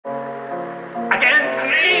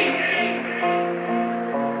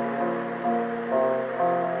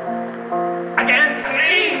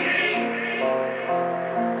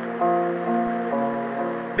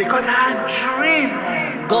was I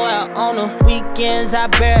dreaming? Go out on the weekends, I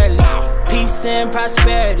barely. Peace and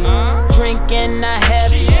prosperity. Drinking, not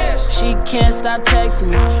happy. She can't stop texting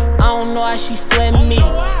me. I don't know how she sweating me.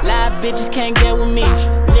 Live bitches can't get with me.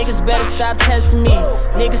 Niggas better stop testing me.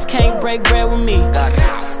 Niggas can't break bread with me.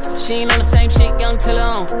 She ain't on the same shit, young till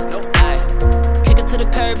her own. Kick her to the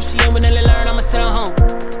curb, if she ain't vanilla learn, I'ma send her home.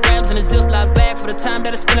 In a Ziploc bag for the time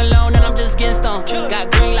that I spend alone, and I'm just getting stoned. Got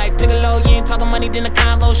green like Piccolo, you ain't talking money, then the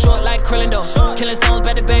convo short like Krillin though. Killing songs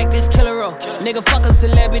back to back, this killer roll. Nigga fuck a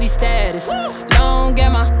celebrity status. Long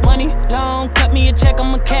got my money, long cut me a check,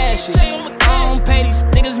 I'ma cash it. I don't pay these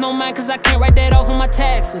niggas no mind, cause I can't write that off on my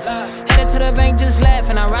taxes. Headed to the bank just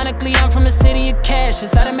laughing, ironically I'm from the city of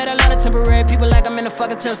Cassius. I done met a lot of temporary people like I'm in the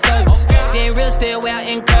fucking temp service. If you ain't real, stay away, I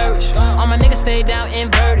encourage. All my niggas stay down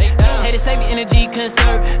inverted. Hey, to save your energy,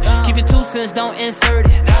 conserve it. Keep your 2 cents, don't insert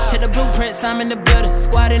it. Check the blueprints, I'm in the building.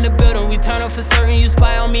 Squad in the building, we turn up for certain. You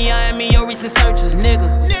spy on me, I am me, your recent searches,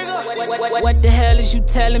 nigga. What the hell is you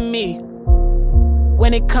telling me?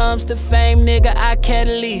 When it comes to fame, nigga, I care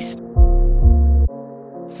the least.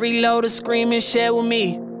 Freeloader screaming, share with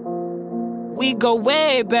me. We go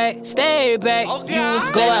way back, stay back. You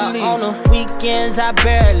especially on the weekends, I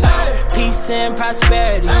barely. Peace and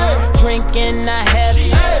prosperity. Drinking, not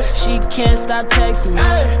happy. She can't stop texting me.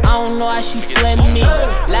 I don't know how she sweating me.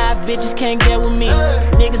 Live bitches can't get with me.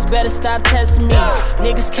 Niggas better stop testing me.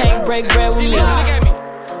 Niggas can't break bread with me.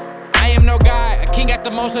 I am no guy, a king at the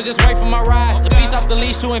most, I just wait for my ride. The beast off the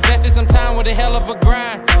leash who invested some time with a hell of a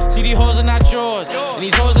grind. See, these hoes are not yours, and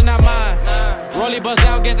these hoes are not mine. Rolly bust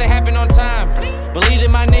down, guess it happened on time. Believed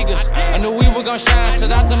in my niggas, I knew we were gon' shine.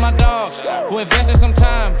 Shout out to my dogs, who invested some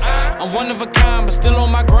time. I'm one of a kind, but still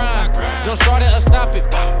on my grind. Don't start it or stop it.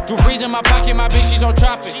 Drew Brees in my pocket, my bitch, she's on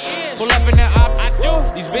tropic. Pull up in that op,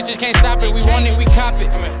 these bitches can't stop it. We want it, we cop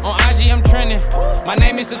it. On IG, I'm trending. My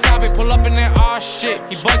name is the topic. Pull up in that aw shit.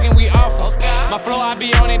 He bugging, we awful. My flow, I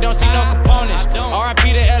be on it, don't see no components.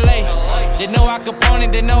 RIP to LA. They know I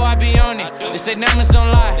component, they know I be on it. They say numbers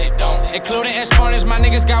don't lie. Including exponents, my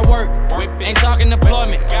niggas got work. Ain't talking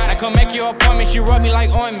deployment. I come make your appointment, she rub me like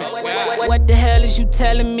ointment. What the hell is you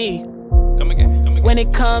telling me? Come again. When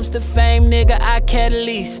it comes to fame, nigga, I care the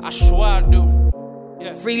least. I swear I do.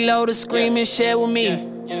 Freeloader screaming, share with me.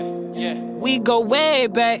 We go way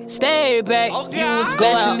back, stay back. You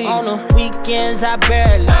especially on the weekends, I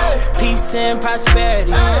barely. Peace and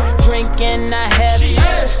prosperity. Drinking, not happy.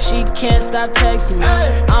 She can't stop texting me.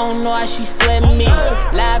 I don't know how she sweating me.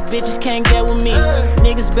 Live bitches can't get with me.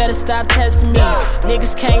 Niggas better stop testing me.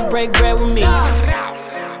 Niggas can't break bread with me.